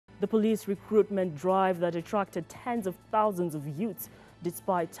The police recruitment drive that attracted tens of thousands of youths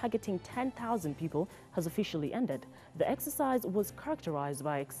despite targeting 10,000 people has officially ended. The exercise was characterized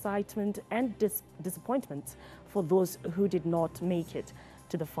by excitement and disappointment for those who did not make it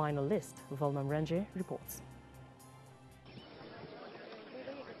to the final list. Valma Mrenje reports.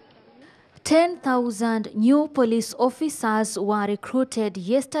 10,000 new police officers were recruited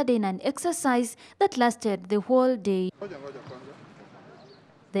yesterday in an exercise that lasted the whole day.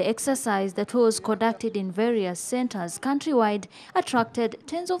 The exercise that was conducted in various centers countrywide attracted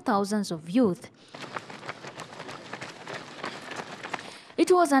tens of thousands of youth. It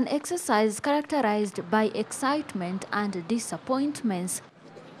was an exercise characterized by excitement and disappointments.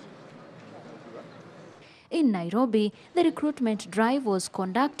 In Nairobi, the recruitment drive was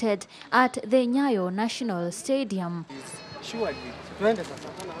conducted at the Nyayo National Stadium.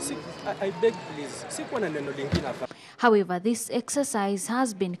 However, this exercise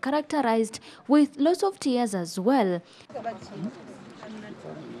has been characterized with lots of tears as well.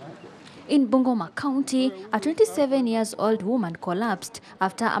 In Bungoma County, a 27-year-old woman collapsed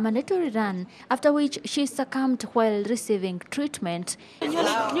after a mandatory run, after which she succumbed while receiving treatment.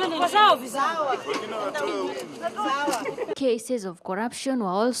 Cases of corruption were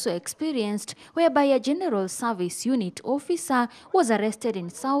also experienced, whereby a general service unit officer was arrested in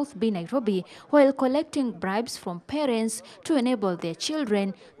South B, Nairobi, while collecting bribes from parents to enable their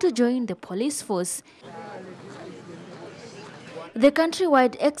children to join the police force. The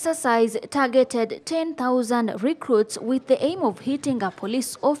countrywide exercise targeted 10,000 recruits with the aim of hitting a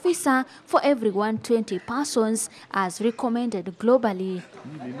police officer for every 120 persons as recommended globally.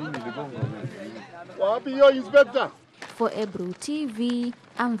 For Ebru TV,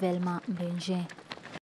 I'm Velma Mrenje.